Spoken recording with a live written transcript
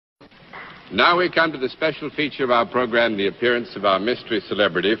Now we come to the special feature of our program, the appearance of our mystery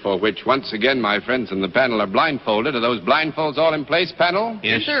celebrity, for which, once again, my friends in the panel are blindfolded. Are those blindfolds all in place, panel?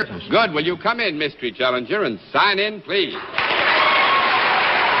 Yes, sir. Good. Will you come in, mystery challenger, and sign in, please?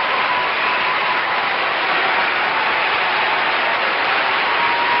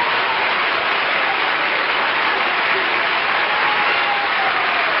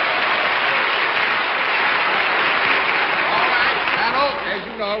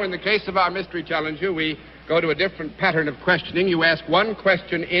 In the case of our mystery challenger, we go to a different pattern of questioning. You ask one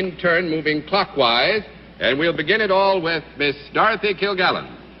question in turn, moving clockwise, and we'll begin it all with Miss Dorothy Kilgallen.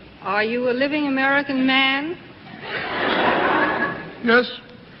 Are you a living American man? Yes.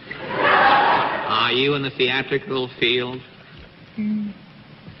 Are you in the theatrical field?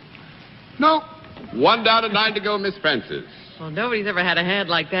 No. 1 down and 9 to go, Miss Francis. Well, nobody's ever had a head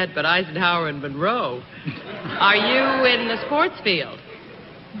like that but Eisenhower and Monroe. Are you in the sports field?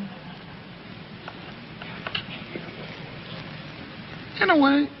 In a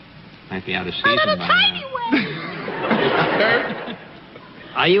way. Might be out of season. A little by tiny now. way.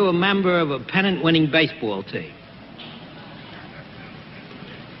 Are you a member of a pennant-winning baseball team?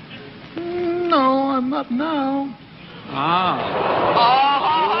 No, I'm not now.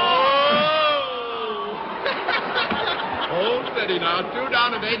 Oh, steady now. 2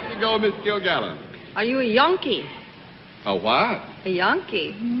 down and 8 to go, Miss Kilgallen. Are you a Yankee? A what? A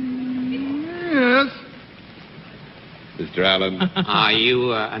Yankee. Yes. Mr. Allen. Are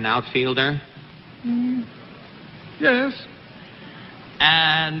you an outfielder? Yes.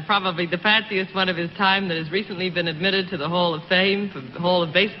 And probably the fanciest one of his time that has recently been admitted to the Hall of Fame, the Hall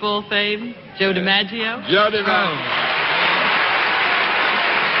of Baseball Fame, Joe DiMaggio. Joe DiMaggio.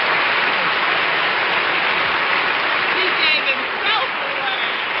 He gave himself away.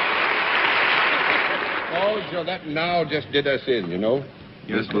 Oh, Joe, that now just did us in, you know.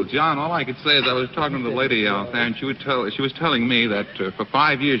 Yes, well, John, all I could say is I was talking to the lady out there, and she was telling me that for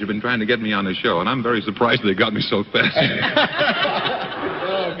 5 years you've been trying to get me on the show, and I'm very surprised they got me so fast.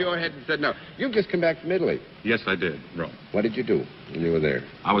 Oh, if your head said no. You've just come back from Italy. Yes, I did, Rome. What did you do when you were there?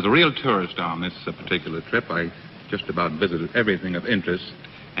 I was a real tourist on this particular trip. I just about visited everything of interest,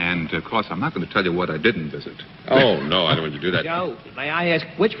 and, of course, I'm not going to tell you what I didn't visit. Oh, no, I don't want you to do that. Joe, may I ask,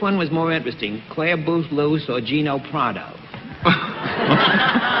 which one was more interesting, Claire Booth Luce or Gino Prado?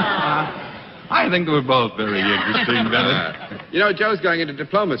 I think they were both very interesting, Bennett. You know, Joe's going into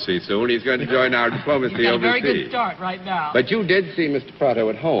diplomacy soon. He's going to join our diplomacy He's got a very overseas. good start right now. But you did see Mr. Prato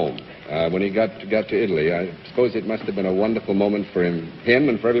at home when he got to Italy. I suppose it must have been a wonderful moment for him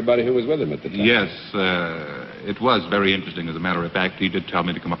and for everybody who was with him at the time. Yes, it was very interesting. As a matter of fact, he did tell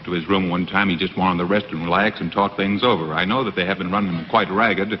me to come up to his room one time. He just wanted to rest and relax and talk things over. I know that they have been running him quite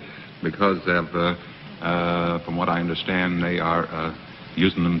ragged because of, from what I understand, they are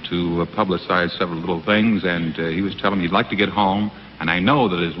using them to publicize several little things, and he was telling me he'd like to get home, and I know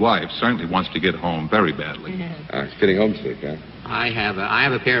that his wife certainly wants to get home very badly. He's getting homesick, huh? I have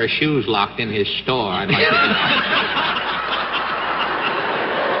a pair of shoes locked in his store. I'd like to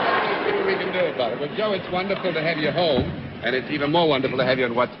See what we can do about it. Well, Joe, it's wonderful to have you home, and it's even more wonderful to have you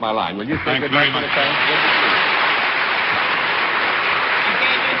on What's My Line. Will you say Thanks goodnight very to the fans?